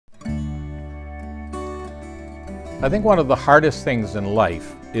I think one of the hardest things in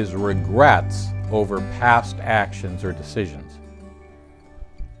life is regrets over past actions or decisions.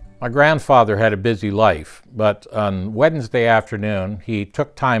 My grandfather had a busy life, but on Wednesday afternoon he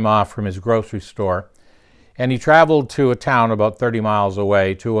took time off from his grocery store and he traveled to a town about 30 miles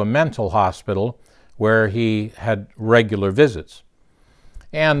away to a mental hospital where he had regular visits.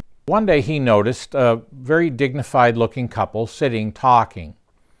 And one day he noticed a very dignified looking couple sitting talking.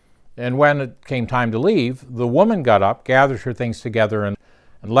 And when it came time to leave, the woman got up, gathered her things together, and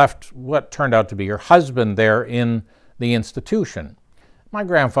left what turned out to be her husband there in the institution. My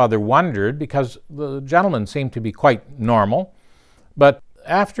grandfather wondered because the gentleman seemed to be quite normal, but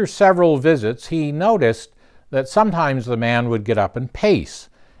after several visits he noticed that sometimes the man would get up and pace,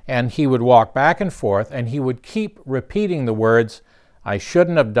 and he would walk back and forth, and he would keep repeating the words, "I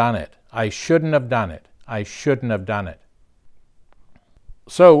shouldn't have done it, I shouldn't have done it, I shouldn't have done it."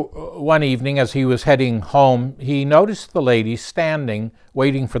 So one evening as he was heading home, he noticed the lady standing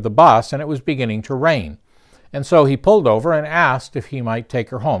waiting for the bus, and it was beginning to rain. And so he pulled over and asked if he might take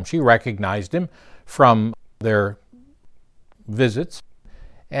her home. She recognized him from their visits,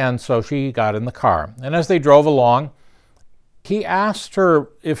 and so she got in the car. And as they drove along, he asked her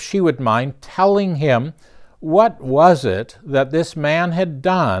if she would mind telling him what was it that this man had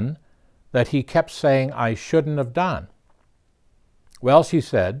done that he kept saying, "I shouldn't have done." Well, she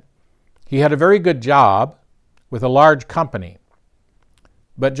said, he had a very good job with a large company.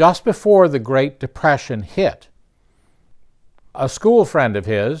 But just before the Great Depression hit, a school friend of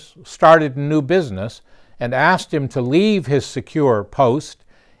his started a new business and asked him to leave his secure post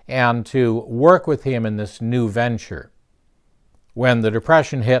and to work with him in this new venture. When the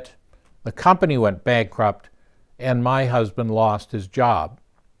Depression hit, the company went bankrupt and my husband lost his job.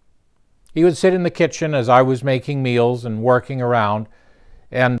 He would sit in the kitchen as I was making meals and working around,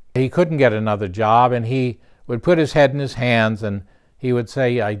 and he couldn't get another job, and he would put his head in his hands and he would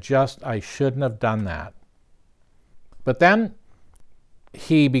say, I shouldn't have done that. But then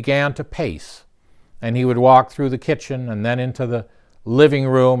he began to pace, and he would walk through the kitchen and then into the living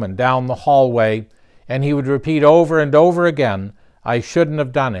room and down the hallway, and he would repeat over and over again, I shouldn't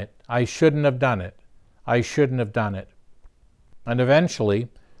have done it, I shouldn't have done it, I shouldn't have done it. And eventually,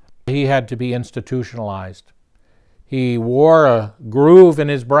 he had to be institutionalized. He wore a groove in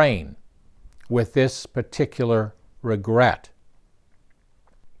his brain with this particular regret.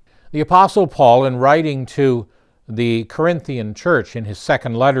 The Apostle Paul, in writing to the Corinthian church in his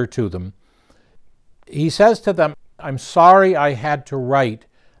second letter to them, he says to them, I'm sorry I had to write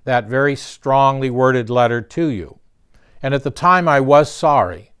that very strongly worded letter to you. And at the time I was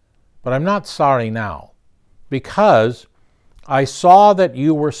sorry, but I'm not sorry now, because I saw that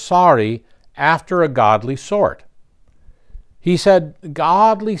you were sorry after a godly sort. He said,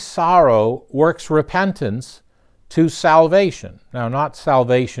 godly sorrow works repentance to salvation. Now, not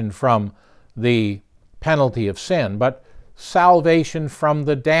salvation from the penalty of sin, but salvation from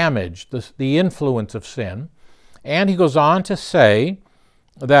the damage, the influence of sin. And he goes on to say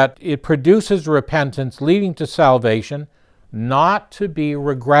that it produces repentance leading to salvation, not to be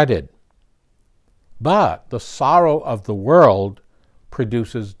regretted. But the sorrow of the world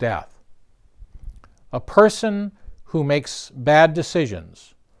produces death. A person who makes bad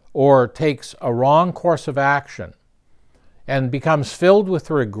decisions or takes a wrong course of action and becomes filled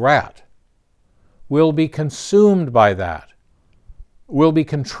with regret will be consumed by that, will be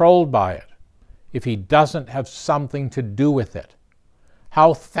controlled by it if he doesn't have something to do with it.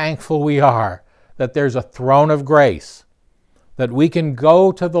 How thankful we are that there's a throne of grace, that we can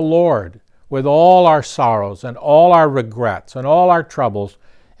go to the Lord with all our sorrows and all our regrets and all our troubles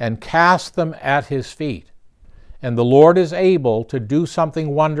and cast them at his feet. And the Lord is able to do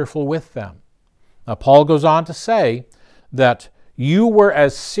something wonderful with them. Now, Paul goes on to say that you were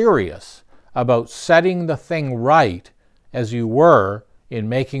as serious about setting the thing right as you were in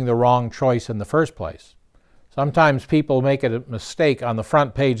making the wrong choice in the first place. Sometimes people make a mistake on the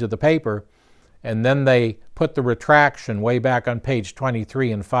front page of the paper, and then they put the retraction way back on page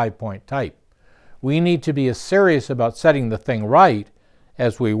 23 in 5-point type. We need to be as serious about setting the thing right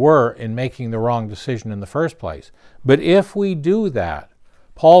as we were in making the wrong decision in the first place. But if we do that,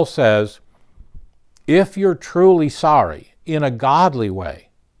 Paul says, if you're truly sorry in a godly way,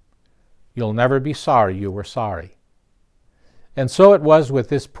 you'll never be sorry you were sorry. And so it was with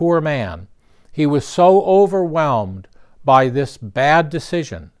this poor man. He was so overwhelmed by this bad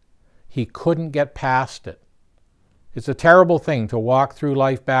decision, he couldn't get past it. It's a terrible thing to walk through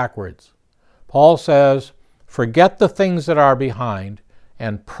life backwards. Paul says, forget the things that are behind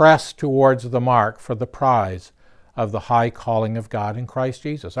and press towards the mark for the prize of the high calling of God in Christ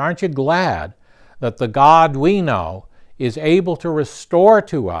Jesus. Aren't you glad that the God we know is able to restore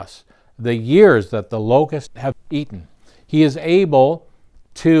to us the years that the locusts have eaten. He is able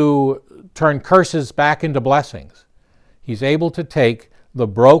to turn curses back into blessings. He's able to take the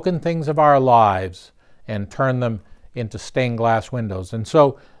broken things of our lives and turn them into stained glass windows. And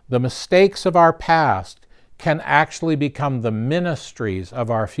so the mistakes of our past can actually become the ministries of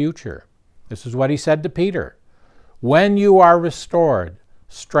our future. This is what he said to Peter. When you are restored,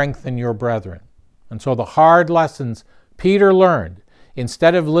 strengthen your brethren. And so the hard lessons Peter learned,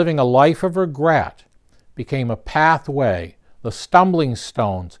 instead of living a life of regret, became a pathway. The stumbling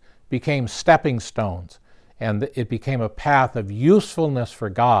stones became stepping stones, and it became a path of usefulness for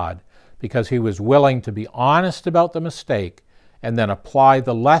God because he was willing to be honest about the mistake and then apply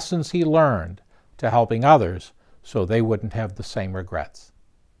the lessons he learned to helping others so they wouldn't have the same regrets.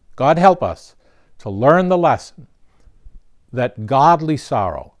 God help us to learn the lesson that godly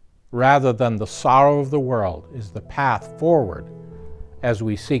sorrow, rather than the sorrow of the world, is the path forward as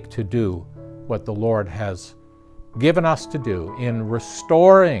we seek to do what the Lord has given us to do in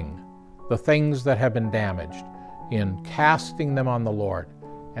restoring the things that have been damaged, in casting them on the Lord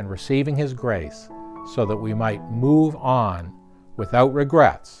and receiving his grace so that we might move on without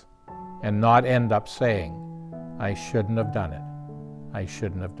regrets and not end up saying, I shouldn't have done it. I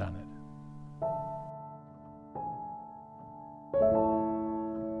shouldn't have done it.